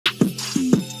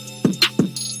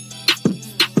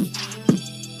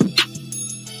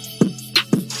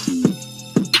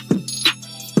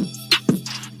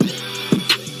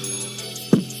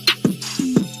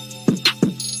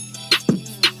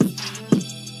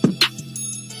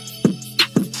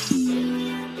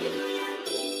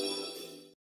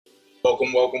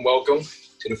Welcome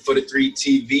to the For the 3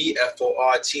 TV,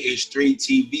 FOR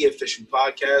CH3AP official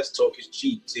podcast. Talk is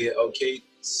cheap.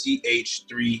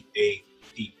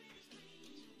 CH3AP.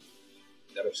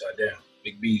 That upside down.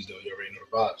 Big B's though, you already know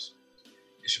the vibes.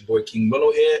 It's your boy King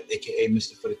Willow here, aka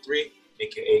Mr. For the 3,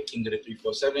 aka King of the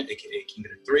 347, aka King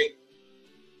of the 3.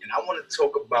 And I want to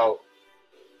talk about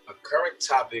a current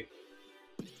topic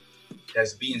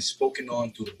that's being spoken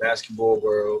on through the basketball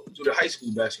world, through the high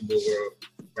school basketball world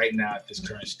right now at this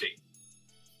current state.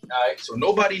 All right, so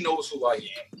nobody knows who I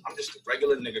am. I'm just a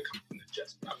regular nigga coming from the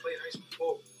Jets. I played high school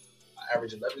ball. I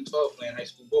averaged 11-12 playing high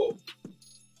school ball. You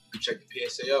can check the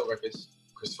PSAL records,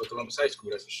 Christopher Columbus High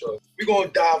School, that's for sure. We're going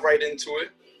to dive right into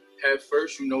it. Head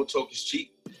first, you know talk is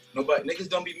cheap. Niggas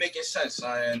don't be making sense,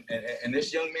 son. And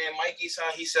this young man, Mikey,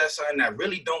 son, he said something that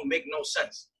really don't make no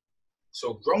sense.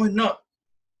 So growing up,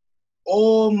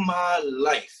 all my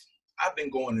life, I've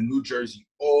been going to New Jersey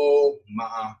all my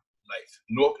life.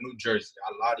 Newark, New Jersey.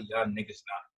 A lot of y'all niggas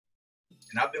not.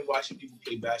 And I've been watching people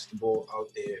play basketball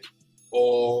out there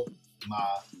all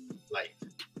my life.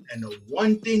 And the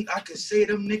one thing I can say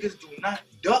them niggas do not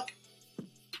duck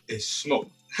is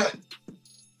smoke.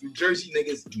 New Jersey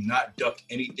niggas do not duck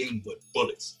anything but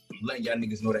bullets. I'm letting y'all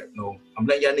niggas know that. No, I'm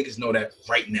letting y'all niggas know that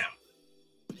right now.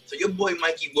 So your boy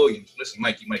Mikey Williams, listen,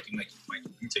 Mikey, let me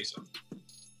tell you something.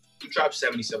 You dropped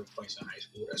 77 points in high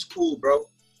school. That's cool, bro.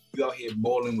 You out here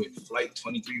balling with Flight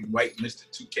 23 White Mr.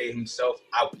 2K himself.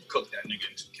 I would cook that nigga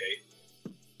in 2K.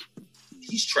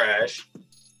 He's trash.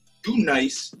 You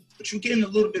nice, but you getting a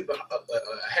little bit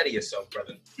ahead of yourself,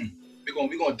 brother.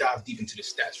 We're gonna dive deep into the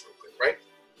stats real quick, right?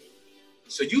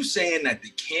 So you saying that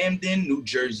the Camden, New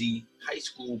Jersey high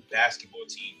school basketball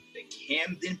team, the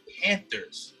Camden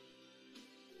Panthers,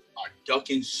 are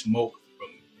ducking smoke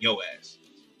from your ass.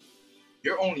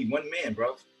 You're only one man,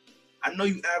 bro. I know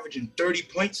you averaging 30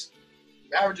 points,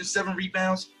 you averaging 7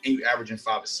 rebounds, and you averaging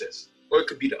 5 assists. Or it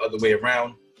could be the other way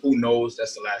around. Who knows?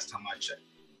 That's the last time I checked.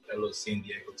 That little San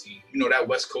Diego team. You know, that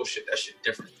West Coast shit, that shit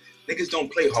different. Niggas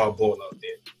don't play hardball out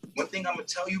there. One thing I'm going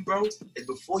to tell you, bro, is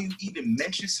before you even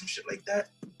mention some shit like that,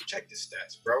 check the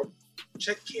stats, bro.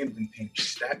 Check Camden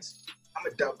Panthers stats. I'm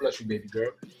going to dive, bless you, baby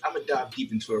girl. I'm going to dive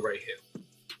deep into it right here.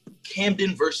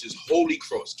 Camden versus Holy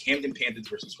Cross. Camden Panthers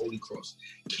versus Holy Cross.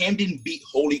 Camden beat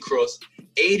Holy Cross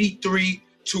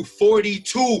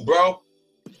 83-42, bro.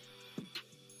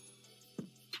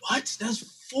 What? That's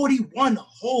 41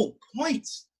 whole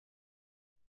points.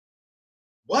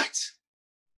 What?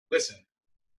 Listen,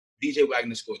 DJ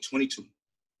Wagner scored 22.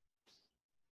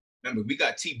 Remember, we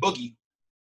got T Boogie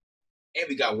and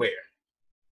we got Ware.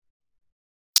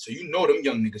 So you know them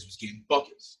young niggas was getting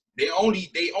buckets. They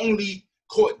only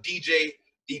caught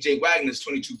DJ Wagner's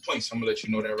 22 points. I'm going to let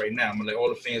you know that right now. I'm going to let all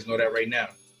the fans know that right now.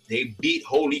 They beat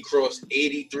Holy Cross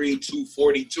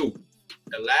 83-42.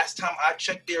 The last time I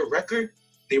checked their record,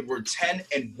 they were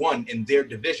 10-1 in their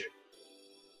division.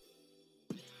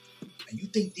 And you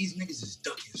think these niggas is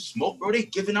ducking smoke, bro? They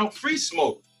giving out free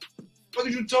smoke. What are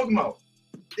you talking about?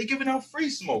 They giving out free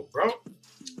smoke, bro.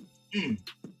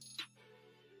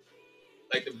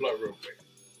 Like the blood real quick.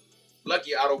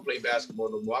 Lucky I don't play basketball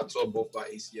no more. I tore both my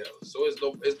ACLs. So it's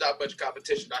not much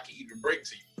competition I can even bring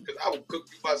to you. Because I will cook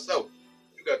you myself.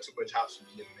 You got too much house for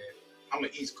me, young man. I'm an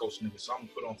East Coast nigga, so I'm going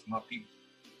to put on for my people.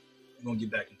 We're going to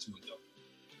get back into it, though.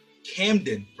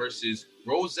 Camden versus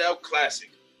Roselle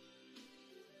Classic.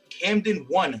 Camden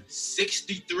won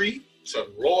 63.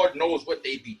 So Lord knows what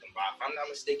they beat them by. If I'm not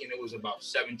mistaken, it was about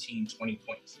 17, 20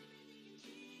 points.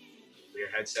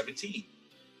 Ware had 17.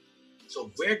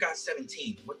 So Ware got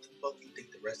 17. What the fuck you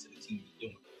think the rest of the team is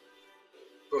doing?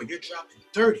 Bro, you're dropping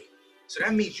 30. So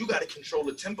that means you got to control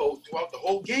the tempo throughout the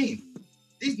whole game.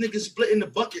 These niggas splitting the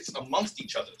buckets amongst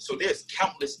each other. So there's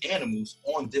countless animals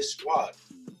on this squad.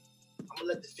 I'm going to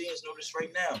let the fans know this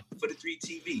right now. For the 3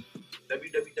 TV,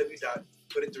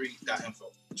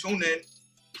 www.forthe3.info. Tune in,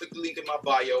 click the link in my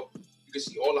bio. You can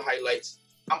see all the highlights.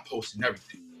 I'm posting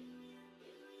everything.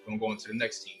 We're going to go on to the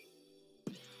next team.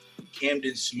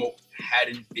 Camden smoked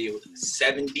Haddonfield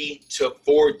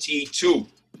 70-42.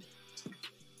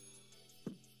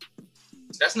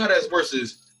 That's not as worse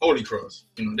as Holy Cross.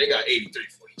 You know, they got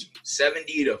 83-42.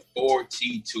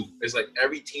 70-42. It's like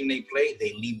every team they play,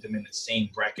 they leave them in the same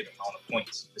bracket amount of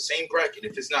points. The same bracket.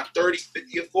 If it's not 30,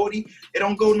 50, or 40, it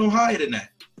don't go no higher than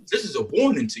that. This is a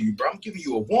warning to you, bro. I'm giving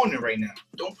you a warning right now.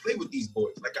 Don't play with these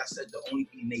boys. Like I said, the only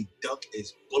thing they duck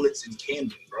is bullets in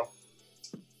Camden, bro.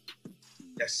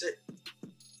 That's it.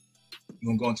 We're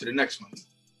going to go on to the next one.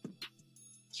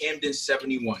 Camden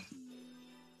 71.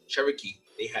 Cherokee,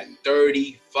 they had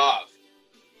 35.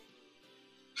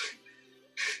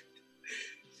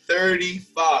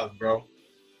 35, bro.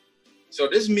 So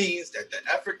this means that the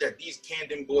effort that these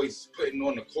Camden boys putting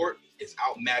on the court is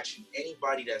outmatching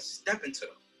anybody that's stepping to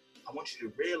them. I want you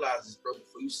to realize this, bro,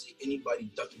 before you see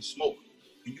anybody ducking smoke.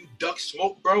 When you duck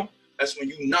smoke, bro, that's when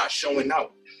you're not showing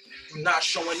out. You're not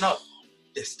showing up.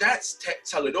 The stats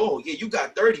tell it all. Yeah, you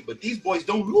got 30, but these boys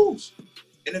don't lose.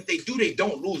 And if they do, they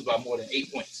don't lose by more than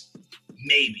 8 points.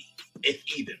 Maybe, if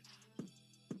even.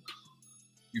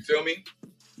 You feel me?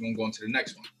 We're going to go on to the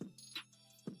next one.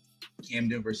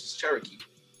 Camden versus Cherokee.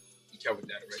 We covered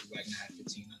that already. Wagner had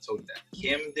 15. I told you that.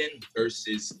 Camden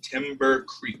versus Timber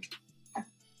Creek.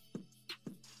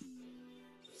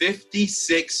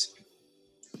 56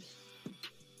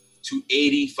 to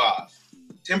 85.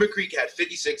 Timber Creek had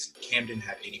 56. Camden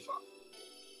had 85.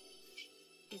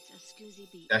 It's a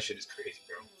scoozy beat. That shit is crazy,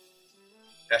 bro.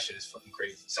 That shit is fucking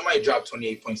crazy. Somebody dropped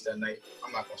 28 points that night.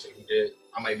 I'm not going to say who did.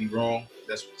 I might be wrong.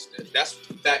 That's what it said. That's what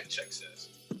the fact check says.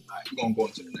 All right, we're going to go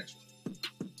into the next one.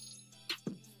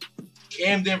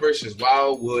 Camden versus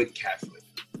Wildwood Catholic.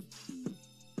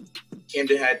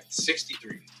 Camden had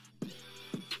 63.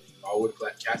 Wildwood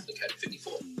Catholic had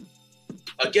 54.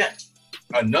 Again,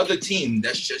 another team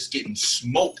that's just getting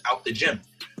smoked out the gym.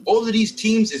 All of these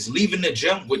teams is leaving the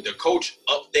gym with the coach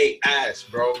up their ass,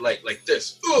 bro. Like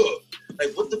this. Ugh.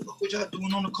 Like, what the fuck was y'all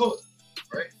doing on the court?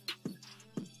 Right?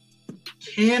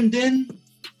 Camden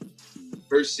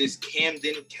versus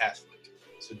Camden Catholic.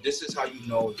 So this is how you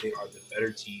know they are the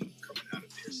better team coming out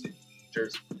of their city, New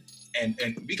Jersey. And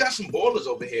we got some ballers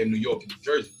over here in New York and New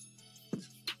Jersey.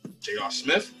 J.R.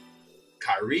 Smith,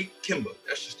 Kyrie, Kimber.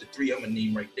 That's just the three I'm going to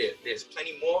name right there. There's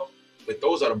plenty more, but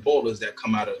those are the ballers that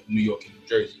come out of New York and New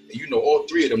Jersey. And you know all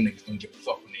three of them niggas don't give a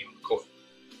fuck when they on the court.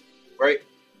 Right?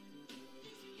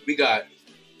 We got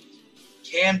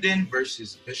Camden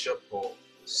versus Bishop Hall,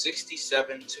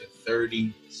 67 to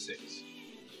 36.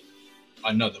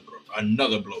 Another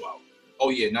blowout. Oh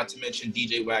yeah, not to mention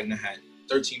DJ Wagner had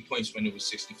 13 points when it was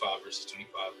 65 versus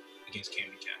 25 against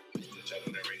Camden Catholic. I'm gonna let y'all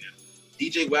know that right now.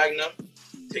 DJ Wagner,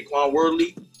 Taquan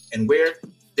Worley, and Ware,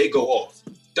 they go off.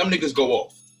 Them niggas go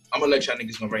off. I'm gonna let y'all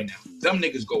niggas know right now. Them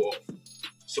niggas go off.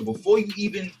 So before you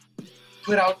even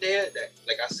put out there that,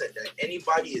 like I said, that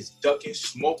anybody is ducking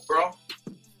smoke, bro,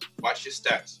 watch your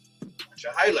stats. Watch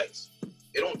your highlights.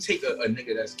 It don't take a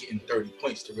nigga that's getting 30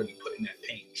 points to really put in that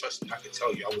pain. Trust me, I can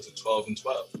tell you, I was a 12 and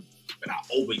 12. But I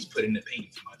always put in the pain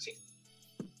for my team.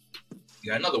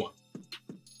 You got another one.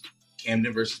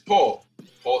 Camden versus Paul.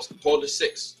 Paul the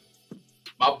 6.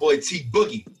 My boy T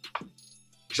Boogie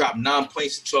dropped 9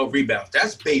 points and 12 rebounds.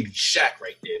 That's baby Shaq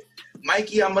right there.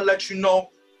 Mikey, I'm going to let you know,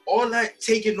 all that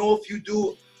taking off you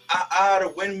do,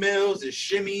 the windmills, the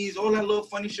shimmies, all that little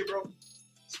funny shit, bro.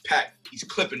 It's packed. He's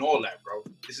clipping all that, bro.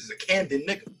 This is a Camden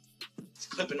nigga. He's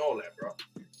clipping all that, bro.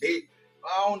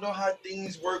 I don't know how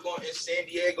things work in San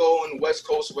Diego and West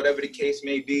Coast, whatever the case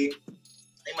may be.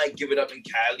 They might give it up in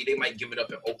Cali. They might give it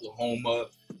up in Oklahoma,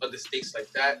 other states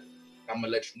like that. I'm going to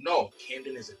let you know,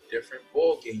 Camden is a different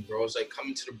ball game, bro. It's like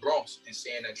coming to the Bronx and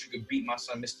saying that you could beat my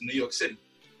son, Mr. New York City.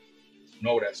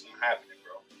 No, that's not happening,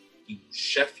 bro. He will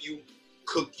chef you,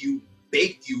 cook you,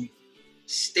 bake you,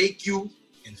 steak you,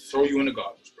 and throw you in the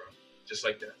garbage, bro. Just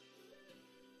like that.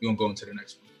 We're going to go into the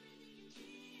next one.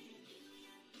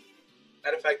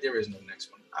 Matter of fact, there is no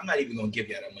next one. I'm not even going to give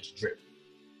y'all that much drip.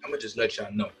 I'm going to just let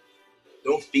y'all know.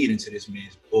 Don't feed into this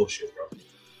man's bullshit, bro.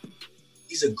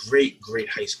 He's a great, great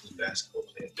high school basketball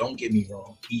player. Don't get me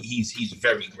wrong. He's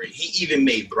very great. He even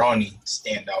made Bronny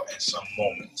stand out in some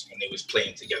moments when they was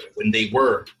playing together, when they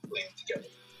were playing together.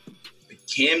 The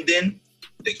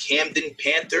Camden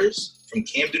Panthers from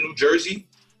Camden, New Jersey,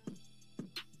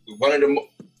 with one of the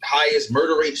highest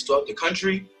murder rates throughout the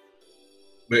country,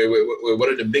 where one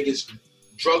of the biggest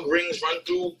drug rings run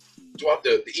throughout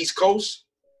the East Coast.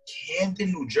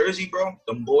 Camden, New Jersey, bro.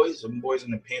 Them boys and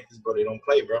the Panthers, bro, they don't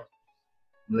play, bro.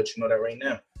 I'm gonna let you know that right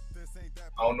now.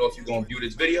 I don't know if you're gonna view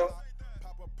this video,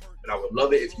 but I would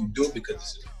love it if you do, because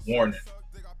this is a warning.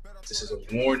 This is a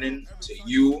warning to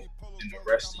you and the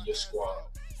rest of your squad.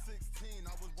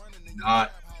 Do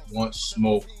not want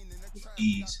smoke with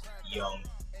these young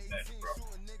men, bro.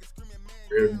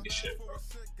 Real nigga shit, bro.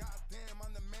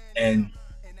 And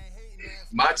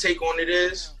my take on it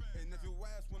is,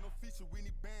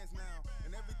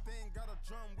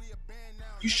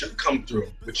 you should come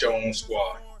through with your own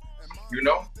squad, you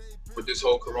know, with this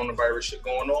whole coronavirus shit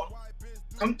going on.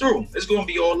 Come through. It's going to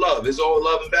be all love. It's all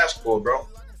love in basketball, bro.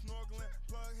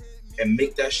 And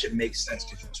make that shit make sense,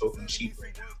 because you're talking cheap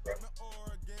right now, bro.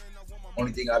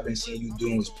 Only thing I've been seeing you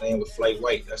doing is playing with Flight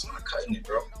White. That's not cutting it,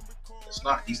 bro. It's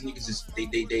not. These niggas is,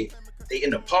 they in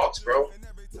the parks, bro.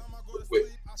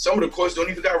 With some of the courts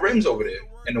don't even got rims over there.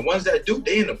 And the ones that do,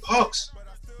 they in the parks.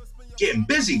 getting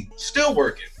busy, still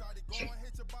working.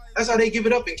 That's how they give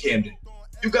it up in Camden.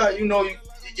 You got, you know,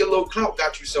 your little clout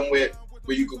got you somewhere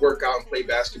where you could work out and play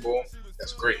basketball.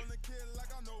 That's great.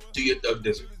 Do your thug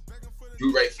dizzle.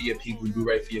 Do right for your people, do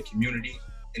right for your community,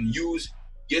 and use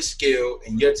your skill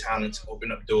and your talent to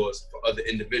open up doors for other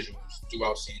individuals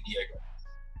throughout San Diego.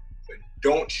 But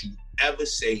don't you ever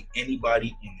say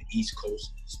anybody on the East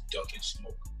Coast is ducking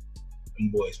smoke.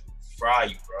 Them boys will fry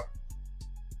you, bro.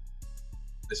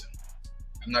 Listen,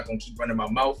 I'm not gonna keep running my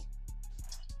mouth.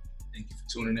 Thank you for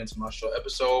tuning in to my short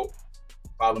episode.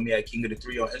 Follow me at King of the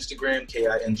 3 on Instagram,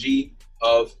 KING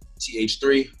of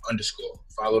TH3_.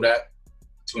 Follow that.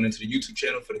 Tune into the YouTube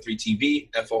channel for the 3 TV,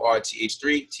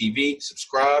 FORTH3 TV.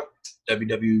 Subscribe,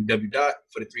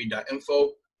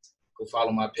 www.for3.info. Go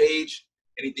follow my page.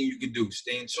 Anything you can do.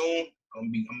 Stay in tune.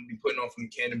 I'm gonna be putting on from the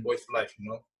Camden Boy for life, you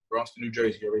know. Bronx to New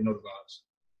Jersey, you already know the vibes.